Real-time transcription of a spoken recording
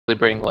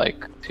bring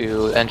like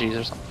 2 NGs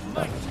or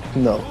something.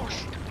 No.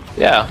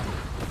 Yeah.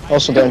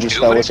 Also, the NGs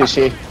fail with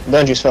CC. The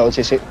NGs fail with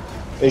CC.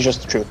 It's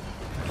just the truth.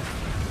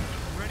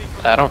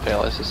 I don't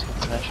fail SCC.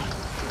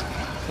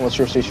 What's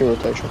your CC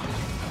rotation?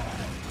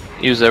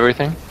 Use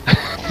everything.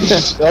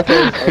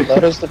 Okay,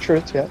 that is the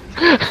truth, yeah.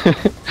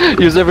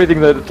 Use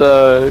everything that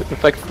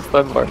affects the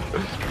stun bar.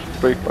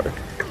 Break bar.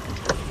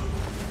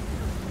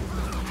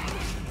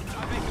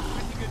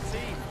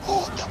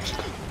 Oh, that was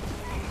good.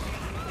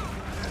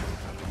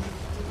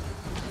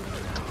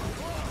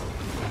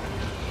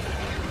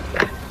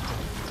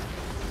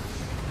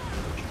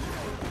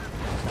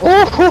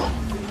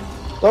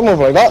 Oh! Don't move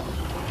like that.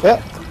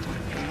 Yeah.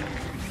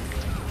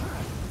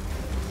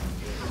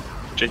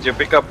 Did you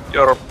pick up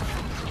your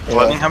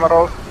lightning hammer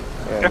roll?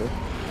 Yeah.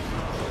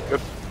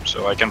 Good.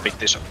 So I can pick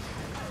this up.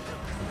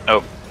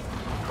 Oh.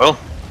 Well,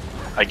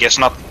 I guess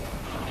not.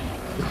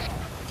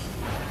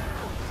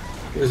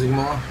 Using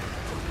more.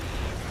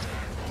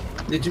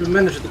 Did you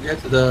manage to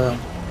get the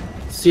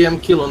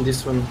CM kill on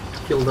this one?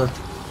 Kill the...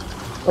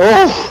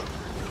 Oh!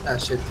 Ah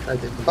shit, I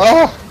did.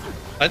 Oh!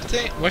 I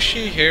think, was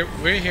she here?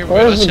 Were you here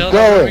Where with is us, it Hilda,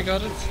 when we going?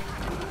 got it?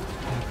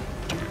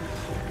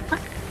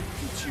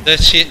 The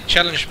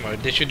challenge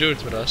mode, did you do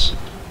it with us?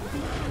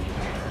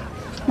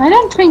 I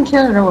don't think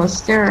Hilda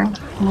was there.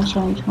 I'm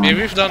trying to. Yeah,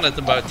 we've done it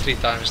about 3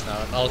 times now,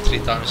 and all 3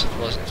 times it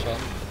wasn't fun.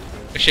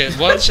 Actually,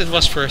 once it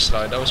was first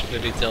try, that was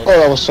pretty tilted. Oh,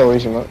 that was so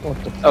easy, man. What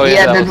the Oh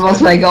yeah, that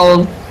was like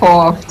all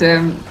 4 of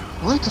them.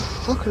 What the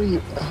fuck are you...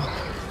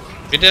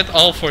 We did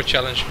all 4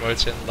 challenge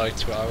modes in like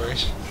 2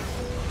 hours.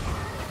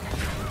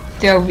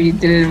 Yeah, we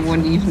did it in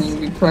one evening.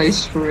 We played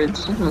through it.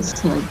 It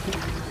was like.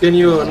 Can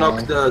you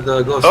knock the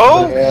ghost?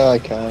 Oh! Yeah, I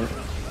can.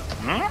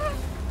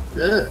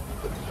 Yeah.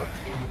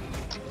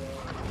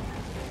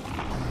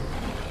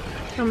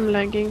 I'm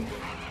lagging.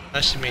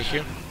 Nice to meet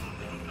you.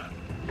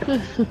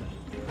 I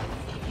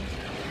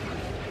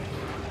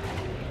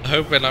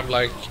hope when I'm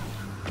like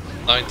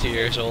 90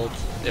 years old,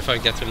 if I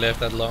get to live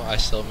that long, I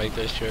still make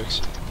those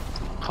jokes.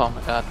 Oh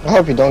my god. I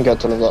hope you don't get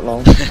to live that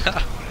long.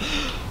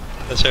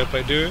 Let's hope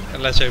I do,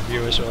 and let's hope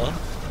you as well.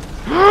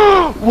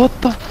 What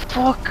the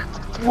fuck?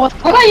 What?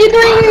 What are you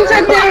doing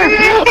inside there?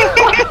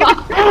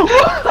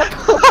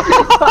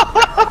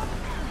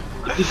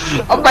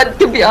 Oh, but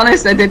to be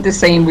honest, I did the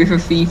same with a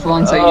thief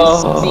once. I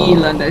used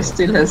steel and I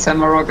still had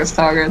Samarog as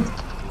target.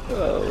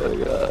 Oh my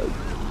god.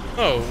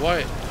 Oh,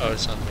 why? Oh,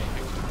 it's not me.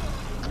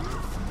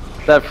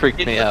 That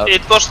freaked me out.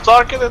 It was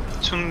targeted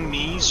to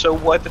me, so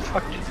why the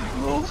fuck did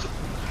you move?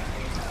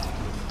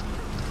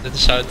 They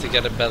decided to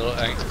get a better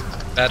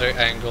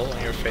angle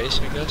on your face,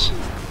 I guess.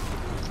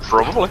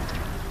 Probably.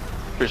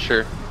 For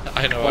sure.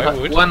 I know I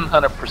would.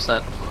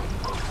 100%.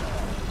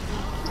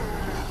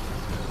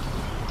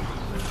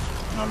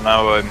 And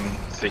now I'm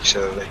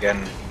fixated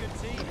again.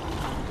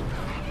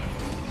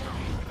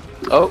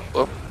 Oh,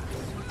 oh.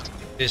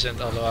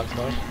 Isn't Allahu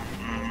Akbar.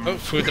 Oh,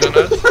 food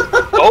grenade.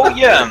 Oh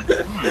yeah!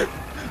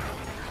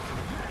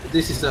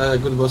 This is a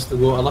good boss to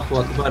go Allahu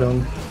Akbar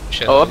on.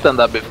 Shit. Oh, I've done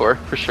that before,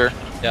 for sure.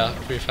 Yeah,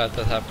 we've had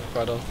that happen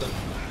quite often.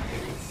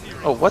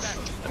 Oh, what?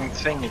 I'm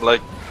thinking,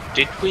 like,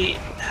 did we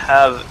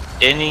have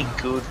any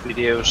good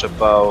videos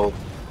about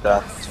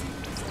that?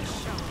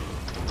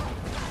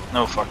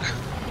 No, fuck.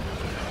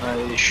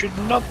 I should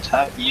not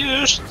have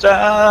used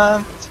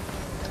that.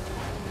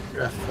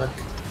 Yeah, fuck.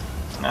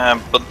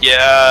 But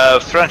yeah,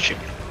 friendship.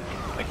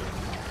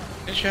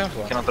 Did you have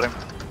one? Cannot remember.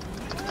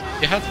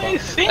 You had I one.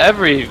 think.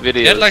 Every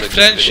video. You had is like a good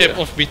friendship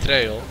video. of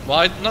betrayal.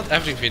 Well, not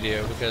every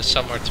video, because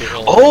some are too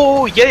old.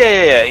 Oh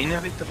yeah.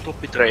 Inevitable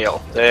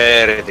betrayal.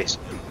 There it is.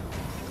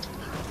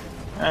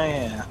 Oh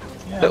yeah.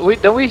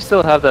 Don't we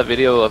still have that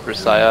video of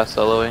Resiah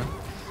soloing?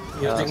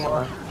 Using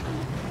more.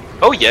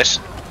 Oh yes.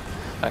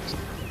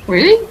 Excellent.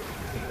 Really?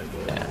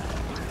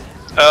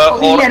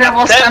 Or yeah, that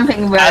was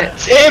something where.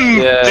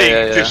 attempting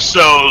Yeah. to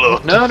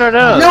solo. No.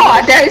 No,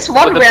 there is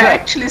one where I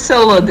actually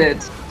soloed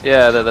it.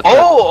 Yeah, the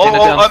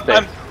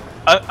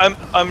I'm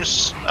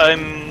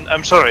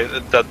sorry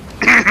that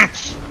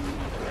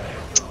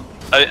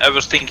I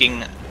was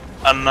thinking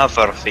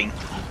another thing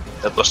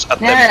that was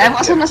attempted. Yeah, I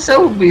was on a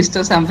soul beast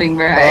or something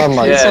where I Oh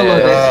my actually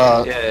soloed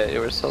it. Yeah,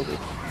 you were soloed.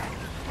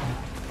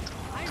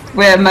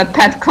 Where my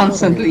pet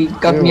constantly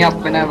got me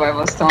up whenever I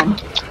was done.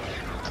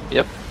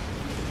 Yep.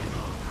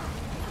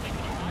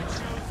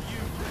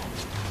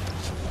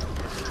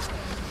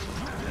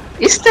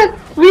 Is that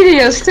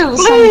video still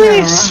somewhere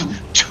around?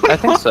 I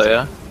think so,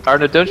 yeah.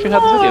 Arno, don't you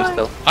have the video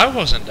still? I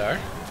wasn't there.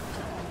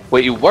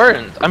 Wait, you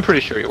weren't? I'm pretty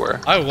sure you were.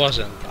 I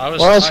wasn't. I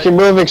was. Why is he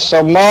moving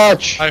so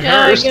much? I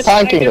Yeah, I heard. get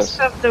tanking this.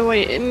 shoved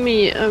away.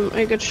 Me,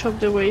 I got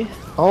shoved away.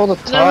 All the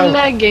And I'm time.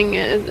 lagging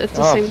at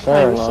the same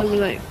fair time, so enough. I'm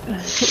like...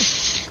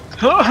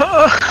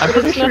 I'm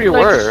pretty It's sure not you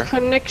like were.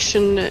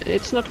 connection,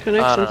 it's not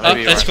connection. no,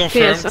 maybe you It's were.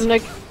 confirmed. Yes, I'm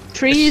like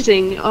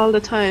freezing all the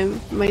time,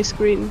 my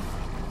screen.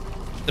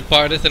 The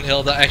Pardit and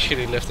Hilda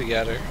actually live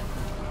together.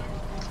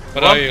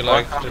 But What? are you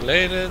like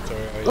related, or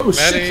are you Oh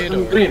shit, married,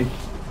 I'm or green.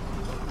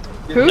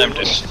 Who? I'm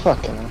just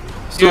Fucking hell.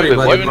 Sorry, you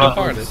but and the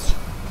Pardit?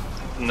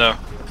 no.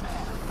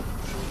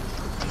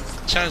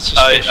 Sounds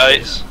I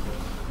suspicious.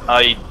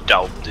 I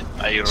doubt it.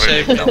 I really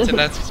Same doubt it.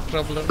 internet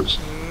problems.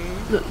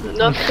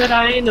 Not that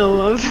I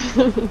know of.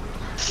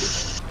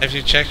 Have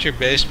you checked your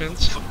basement?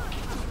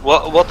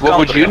 What What would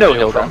country you know, are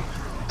Hilda? from?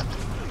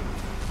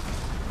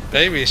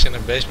 Maybe it's in a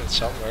basement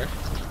somewhere.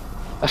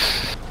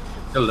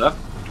 Hilda?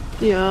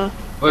 Yeah.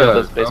 Where are you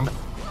Hilda's from? basement.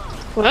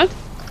 What?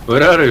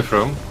 Where are you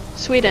from?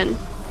 Sweden.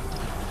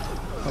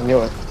 I knew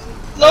it.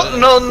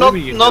 No,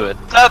 Maybe you not knew it.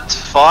 that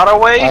far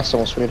away.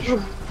 Accent was Swedish.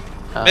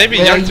 Maybe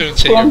Where are you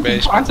Yaktun's in your from,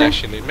 basement Arthur?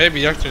 actually.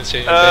 Maybe Yaktun's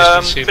in your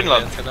basement seeing the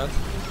Finland. internet.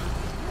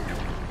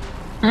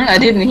 I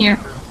didn't hear.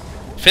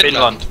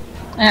 Finland.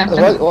 Yeah,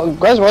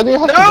 Guys, why do you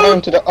have to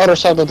climb to the other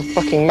side of the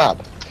fucking map?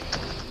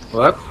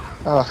 What?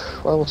 Ah,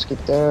 well, let's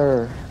get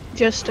there.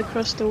 Just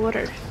across the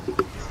water.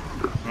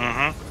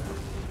 Mm-hmm.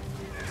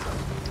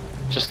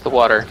 Just the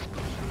water.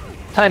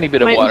 Tiny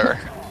bit of My- water.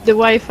 The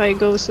Wi-Fi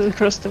goes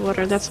across the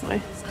water. That's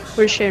why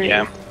we're sharing.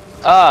 Yeah. it.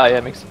 Ah, yeah,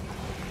 makes sense.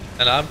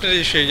 And I'm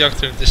pretty sure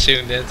Yaktun is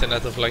seeing the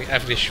internet of like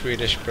every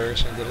Swedish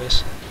person that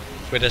is.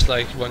 With it's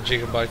like 1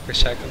 gigabyte per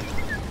second.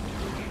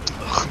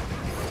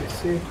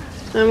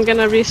 I'm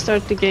gonna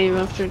restart the game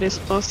after this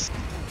boss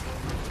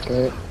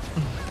Okay.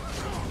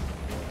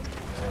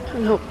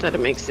 and hope that it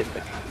makes it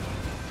better.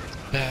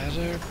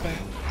 Better,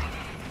 better.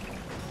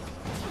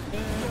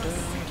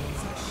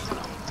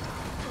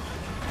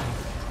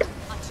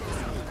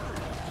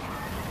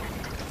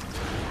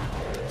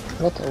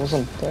 What? I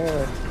wasn't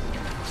there.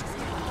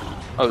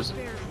 Oh, s-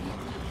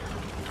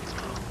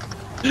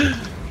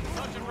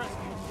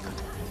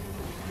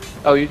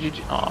 oh, you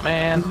GG. Oh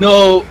man.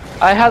 No!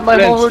 I had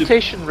my whole Friendship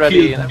rotation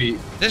ready. killed And me.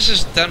 This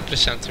is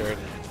 10% turn.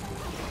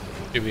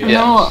 To be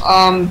No,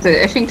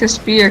 I think the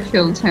spear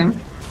killed him.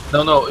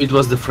 No, it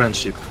was the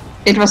friendship.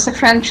 It was the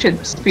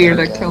friendship spear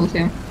that Okay. killed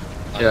him.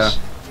 honest.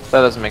 Yeah.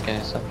 that doesn't make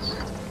any sense.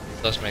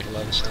 Does make a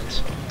lot of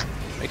sense.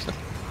 Makes sense.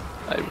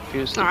 I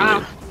refuse to Ah.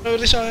 believe. Oh,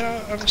 this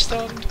I'm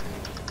stunned.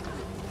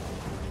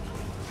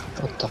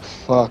 What the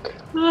fuck?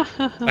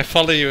 I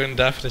follow you in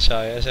death,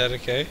 Desire. Is that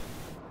okay?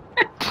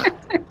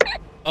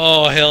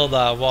 Oh,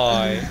 Hilda,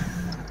 why?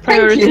 Thank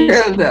Priorities. you,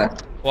 Hilda.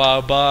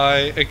 Wow,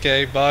 bye.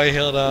 Okay, bye,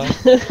 Hilda.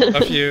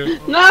 Love you.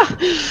 No!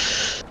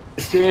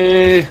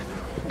 Hey.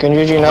 Can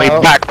GG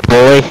now?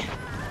 boy.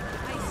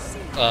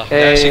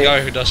 There's a Hey. guy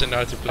who doesn't know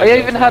how to play. Oh, I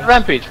even had Valorant.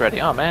 Rampage ready.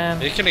 Oh man.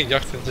 You're killing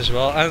Yaktun as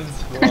well, and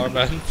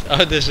Warband.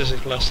 Oh, this is a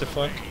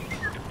clusterfuck.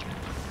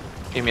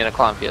 You mean a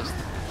clown fiesta?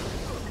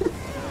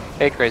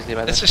 Hey, crazy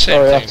about It's that. the same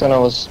Sorry, thing. after I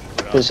was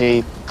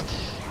busy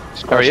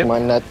scratching you? my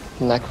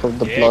neck with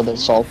the blood and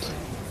salt.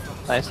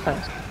 Nice,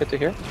 nice. Good to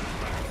hear.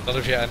 Lot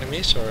of your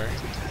enemies, or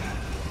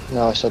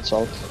No, I said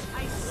salt.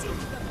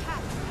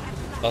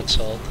 blood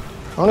salt?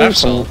 I need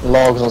some Absol.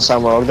 logs on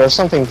Samarog. There's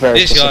something very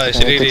These specific guys I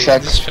need really- to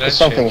check. these There's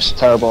something friendships.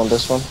 terrible on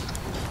this one.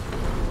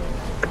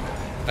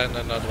 And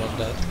another one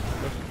dead.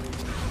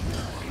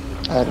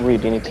 I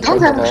really need to I check don't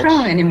the have a throne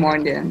logs. anymore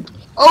then.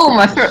 Oh,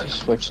 my throat.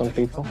 Switch some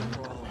people.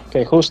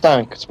 Okay, who's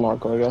tank? It's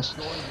Marco, I guess.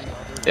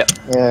 Yep.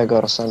 Yeah, I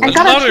gotta send I it.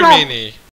 got a Another throne. mini!